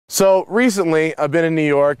So recently, I've been in New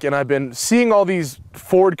York and I've been seeing all these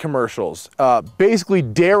Ford commercials, basically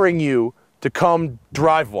daring you to come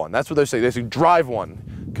drive one. That's what they're saying. They say drive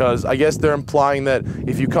one, because I guess they're implying that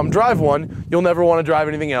if you come drive one, you'll never want to drive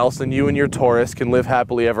anything else, and you and your Taurus can live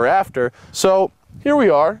happily ever after. So here we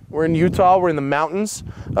are. We're in Utah. We're in the mountains.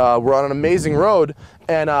 We're on an amazing road.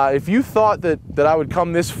 And if you thought that I would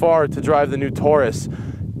come this far to drive the new Taurus,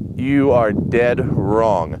 you are dead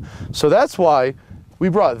wrong. So that's why we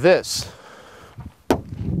brought this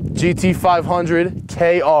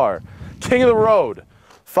GT500KR, king of the road,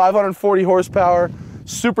 540 horsepower,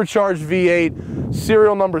 supercharged V8,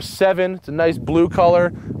 serial number 7. It's a nice blue color,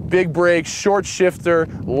 big brakes, short shifter,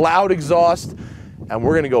 loud exhaust, and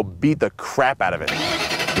we're gonna go beat the crap out of it.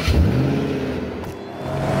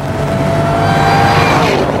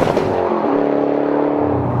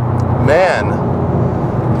 Man,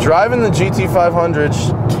 driving the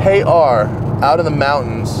GT500KR out of the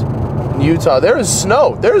mountains in Utah, there is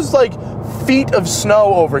snow. There's like feet of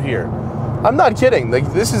snow over here. I'm not kidding. Like,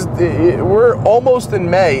 this is, we're almost in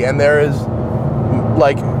May and there is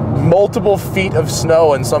like multiple feet of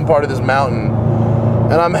snow in some part of this mountain.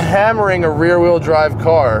 And I'm hammering a rear-wheel drive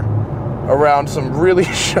car around some really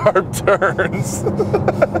sharp turns.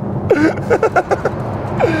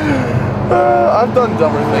 I've done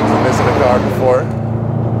dumber things than this in a car before.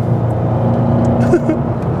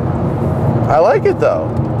 I like it though.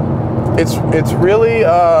 It's really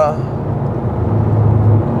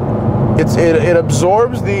it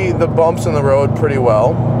absorbs the bumps in the road pretty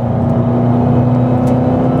well.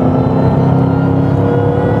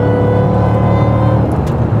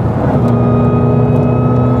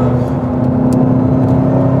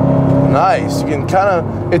 Nice. You can kind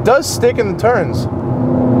of, it does stick in the turns.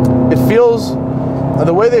 It feels,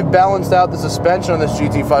 the way they've balanced out the suspension on this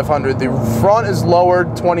GT500, the front is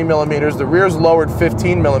lowered 20 millimeters, the rear is lowered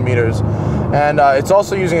 15 millimeters, and it's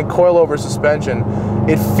also using a coilover suspension.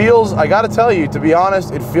 It feels, I gotta tell you, to be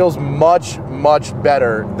honest, it feels much, much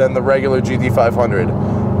better than the regular GT500.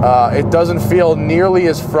 It doesn't feel nearly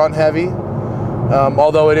as front heavy,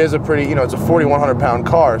 although it is a pretty, you know, it's a 4,100 pound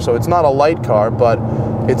car, so it's not a light car, but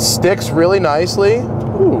it sticks really nicely.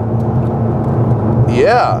 Ooh.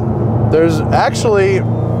 Yeah. There's actually,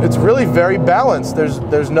 it's really very balanced.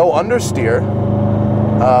 There's no understeer,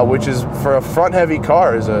 which is, for a front-heavy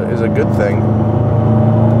car, is a good thing.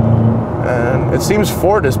 And it seems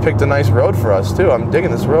Ford has picked a nice road for us too. I'm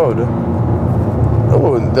digging this road.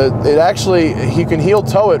 Oh, it actually, you can heel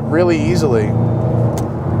toe it really easily.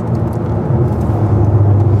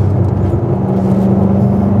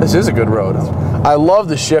 This is a good road. I love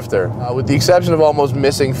the shifter, with the exception of almost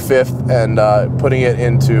missing fifth and putting it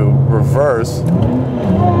into reverse.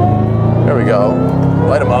 There we go.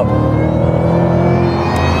 Light them up.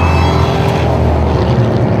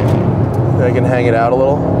 Then I can hang it out a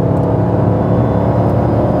little.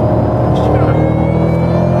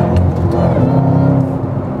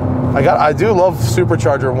 I do love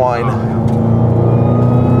supercharger whine.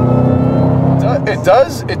 It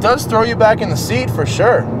does throw you back in the seat for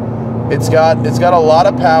sure. It's got a lot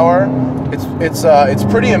of power. It's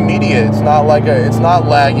pretty immediate. It's not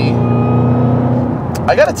laggy.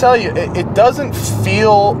 I gotta tell you, it doesn't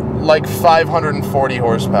feel like 540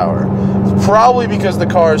 horsepower. It's probably because the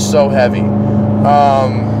car is so heavy.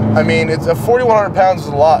 I mean, it's a 4,100 pounds is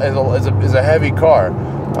a lot. Is a heavy car.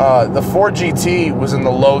 The Ford GT was in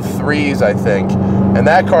the low 3s, I think, and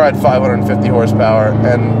that car had 550 horsepower,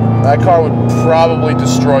 and that car would probably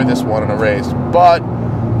destroy this one in a race. But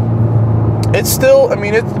it's still, I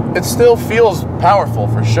mean, it still feels powerful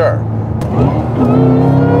for sure.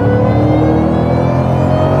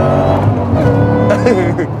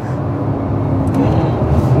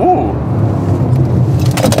 Ooh.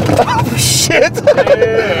 Oh, shit.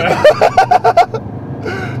 Yeah.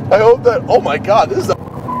 I hope that, oh my God, this is a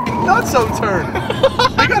nutso turn.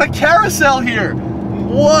 They got a carousel here.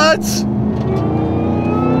 What?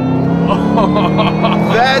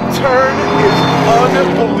 That turn is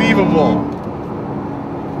unbelievable.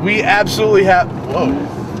 We absolutely have, whoa.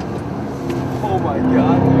 Oh my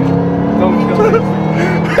God, dude. Don't kill me.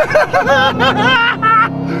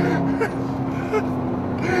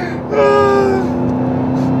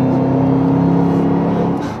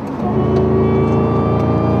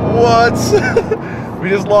 What? We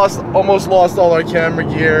just almost lost all our camera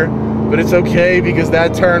gear, but it's okay because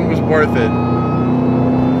that turn was worth it.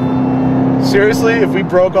 Seriously, if we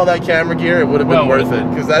broke all that camera gear, it would have been worth it,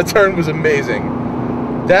 because that turn was amazing.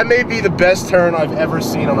 That may be the best turn I've ever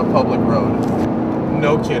seen on a public road.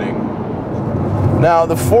 No kidding. Now,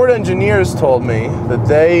 the Ford engineers told me that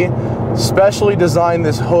they specially designed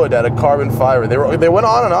this hood out of carbon fiber. They went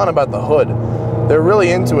on and on about the hood. They're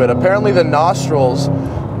really into it. Apparently the nostrils,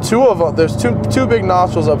 two of them, there's two big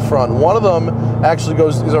nostrils up front. One of them actually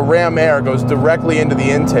is a ram air, goes directly into the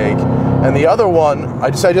intake. And the other one,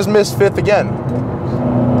 I just missed fifth again.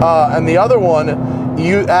 And the other one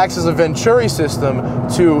acts as a Venturi system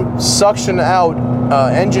to suction out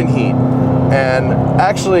engine heat. And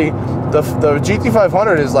actually, the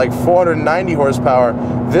GT500 is like 490 horsepower.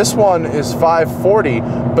 This one is 540,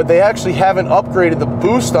 but they actually haven't upgraded the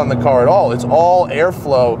boost on the car at all. It's all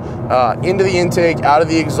airflow into the intake, out of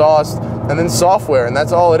the exhaust, and then software, and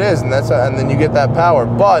that's all it is. And then you get that power.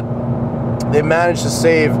 But they managed to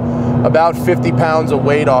save about 50 pounds of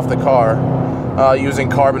weight off the car using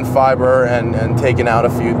carbon fiber and taking out a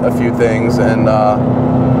few things. And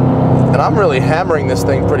I'm really hammering this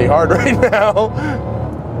thing pretty hard right now.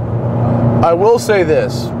 I will say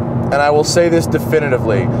this, and I will say this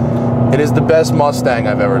definitively, it is the best Mustang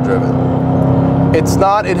I've ever driven. It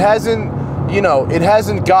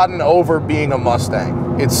hasn't gotten over being a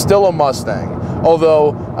Mustang. It's still a Mustang.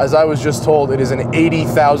 Although, as I was just told, it is an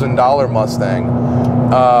 $80,000 Mustang.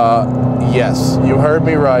 Yes, you heard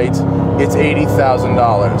me right. It's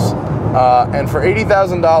 $80,000. And for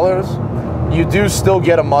 $80,000, you do still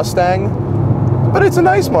get a Mustang, but it's a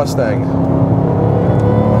nice Mustang.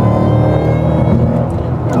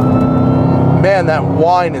 Man, that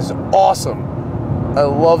whine is awesome. I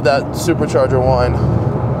love that supercharger whine.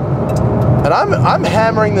 And I'm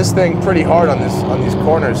hammering this thing pretty hard on these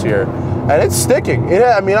corners here, and it's sticking.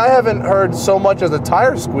 I mean, I haven't heard so much as a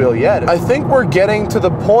tire squeal yet. I think we're getting to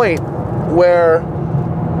the point where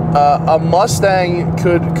a Mustang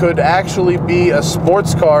could actually be a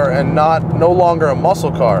sports car and no longer a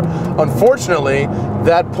muscle car. Unfortunately,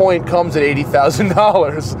 that point comes at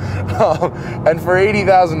 $80,000. And for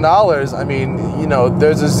 $80,000, I mean, you know,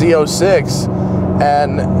 there's a Z06,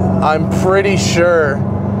 and I'm pretty sure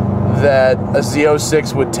that a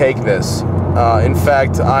Z06 would take this. In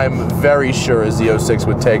fact, I'm very sure a Z06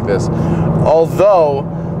 would take this. Although,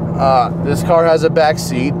 this car has a back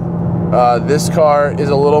seat. This car is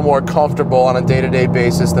a little more comfortable on a day-to-day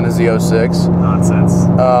basis than a Z06. Nonsense.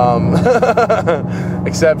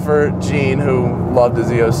 Except for Gene, who loved the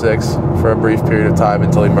Z06 for a brief period of time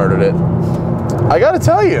until he murdered it. I gotta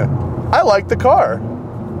tell you, I like the car.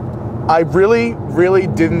 I really, really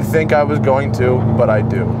didn't think I was going to, but I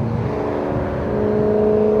do.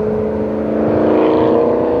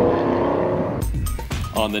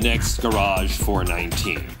 On the next Garage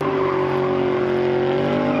 419.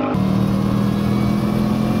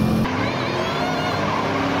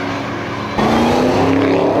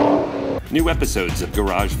 New episodes of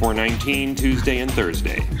Garage 419 Tuesday and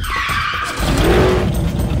Thursday.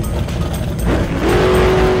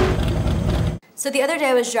 So the other day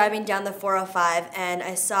I was driving down the 405 and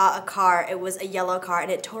I saw a car. It was a yellow car and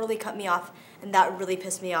it totally cut me off, and that really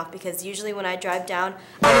pissed me off because usually when I drive down,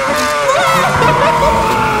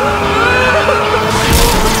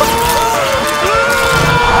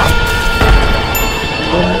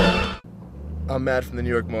 I'm Matt from the New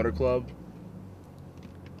York Motor Club.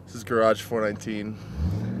 This is Garage 419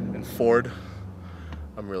 and Ford.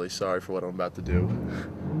 I'm really sorry for what I'm about to do.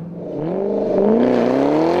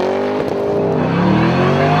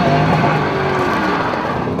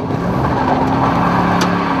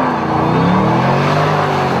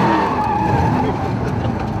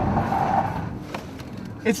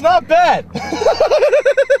 It's not bad.